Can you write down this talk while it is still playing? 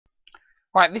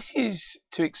Right, this is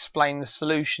to explain the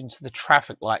solution to the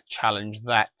traffic light challenge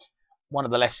that one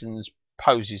of the lessons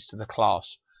poses to the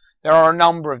class. There are a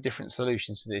number of different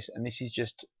solutions to this, and this is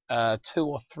just 2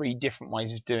 or 3 different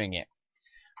ways of doing it.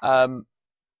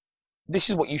 This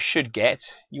is what you should get.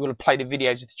 You will have played the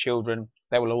videos with the children,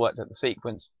 they will have worked out the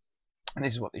sequence, and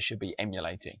this is what they should be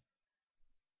emulating.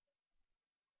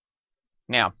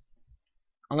 Now,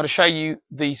 I'm going to show you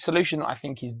the solution that I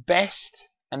think is best,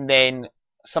 and then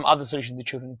some other solutions the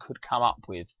children could come up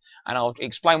with, and I'll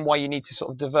explain why you need to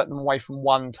sort of divert them away from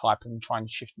one type and try and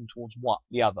shift them towards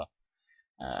the other.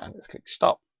 Let's click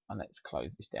stop and let's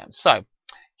close this down. So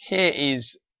here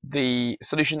is the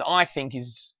solution that I think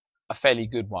is a fairly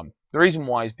good one. The reason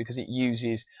why is because it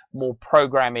uses more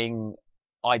programming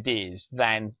ideas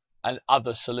than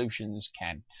other solutions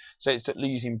can. So it's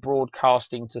using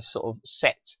broadcasting to sort of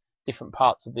set different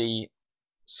parts of the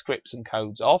scripts and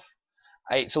codes off.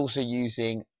 It's also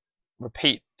using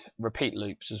repeat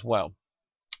loops as well.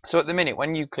 So at the minute,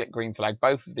 when you click green flag,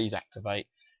 both of these activate.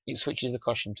 It switches the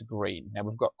costume to green. Now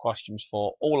we've got costumes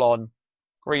for all on,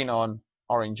 green on,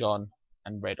 orange on,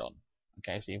 and red on.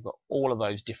 Okay, so you've got all of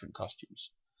those different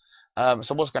costumes.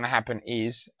 So what's going to happen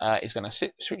is it's going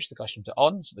to switch the costume to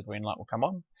on, so the green light will come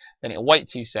on. Then it'll wait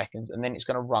 2 seconds, and then it's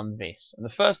going to run this. And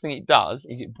the first thing it does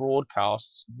is it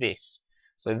broadcasts this.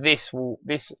 So this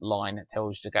line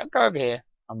tells you to go over here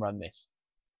and run this.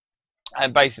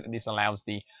 And basically this allows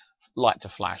the light to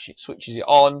flash. It switches it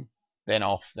on, then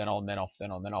off, then on, then off,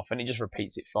 then on, then off, and it just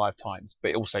repeats it 5 times.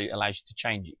 But it also allows you to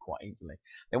change it quite easily.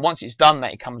 Then once it's done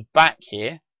that, it comes back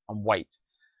here and wait.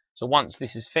 So once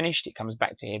this is finished, it comes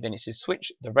back to here. Then it says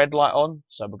switch the red light on.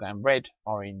 So we're going red,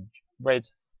 orange, red,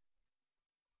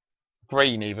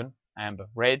 green even, amber,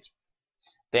 red.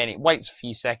 Then it waits a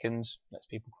few seconds, lets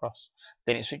people cross.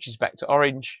 Then it switches back to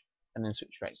orange, and then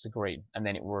switches back to green. And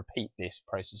then it will repeat this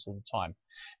process all the time.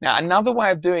 Now, another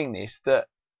way of doing this that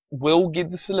will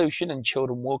give the solution, and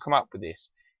children will come up with this,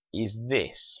 is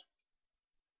this.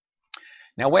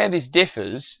 Now, where this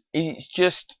differs is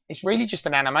it's really just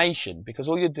an animation, because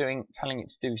all you're telling it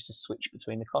to do is to switch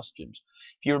between the costumes.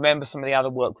 If you remember some of the other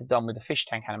work we've done with the fish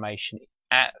tank animation,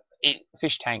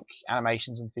 fish tank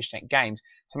animations and fish tank games,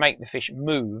 to make the fish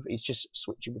move is just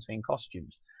switching between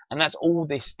costumes, and that's all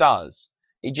this does.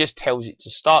 It just tells it to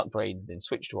start green, then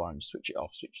switch to orange, switch it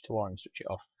off, switch to orange, switch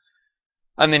it off,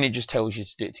 and then it just tells you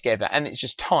to do it together, and it's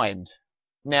just timed.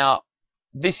 Now,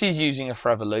 this is using a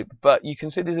forever loop, but you can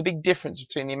see there's a big difference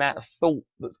between the amount of thought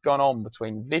that's gone on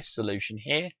between this solution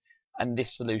here and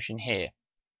this solution here.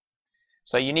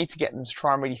 So you need to get them to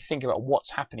try and really think about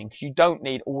what's happening, because you don't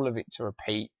need all of it to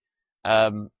repeat.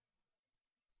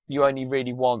 You only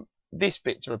really want this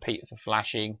bit to repeat for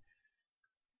flashing.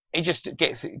 It just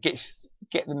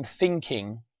get them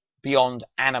thinking beyond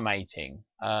animating,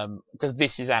 because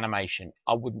this is animation.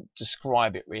 I wouldn't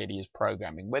describe it really as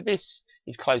programming. Where this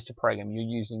is close to programming,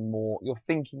 you're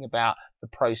thinking about the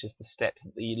process, the steps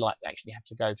that the lights actually have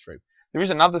to go through. There is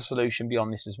another solution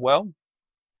beyond this as well,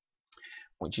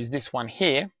 which is this one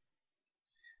here.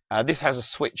 This has a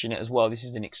switch in it as well. This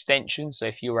is an extension, so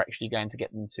if you were actually going to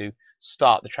get them to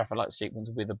start the traffic light sequence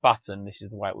with a button, this is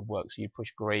the way it would work. So you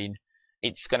push green,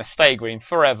 it's going to stay green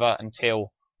forever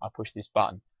until I push this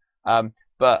button.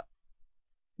 But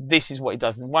this is what it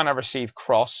does. And when I receive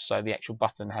cross, so the actual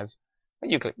button has,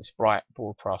 when you click this bright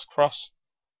broadcast cross,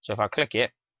 so if I click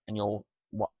it, and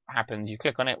what happens, you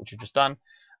click on it, which I've just done,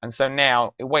 and so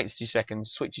now it waits 2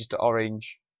 seconds, switches to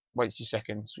orange, waits 2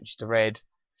 seconds, switches to red,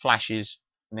 flashes,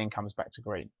 and then comes back to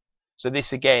green. So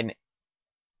this again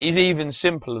is even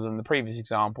simpler than the previous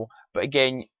example, but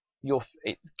again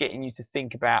it's getting you to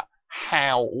think about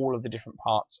how all of the different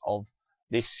parts of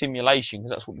this simulation,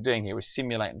 because that's what we're doing here, is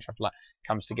simulating traffic light,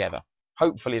 comes together.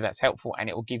 Hopefully that's helpful, and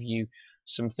it will give you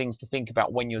some things to think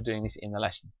about when you're doing this in the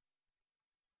lesson.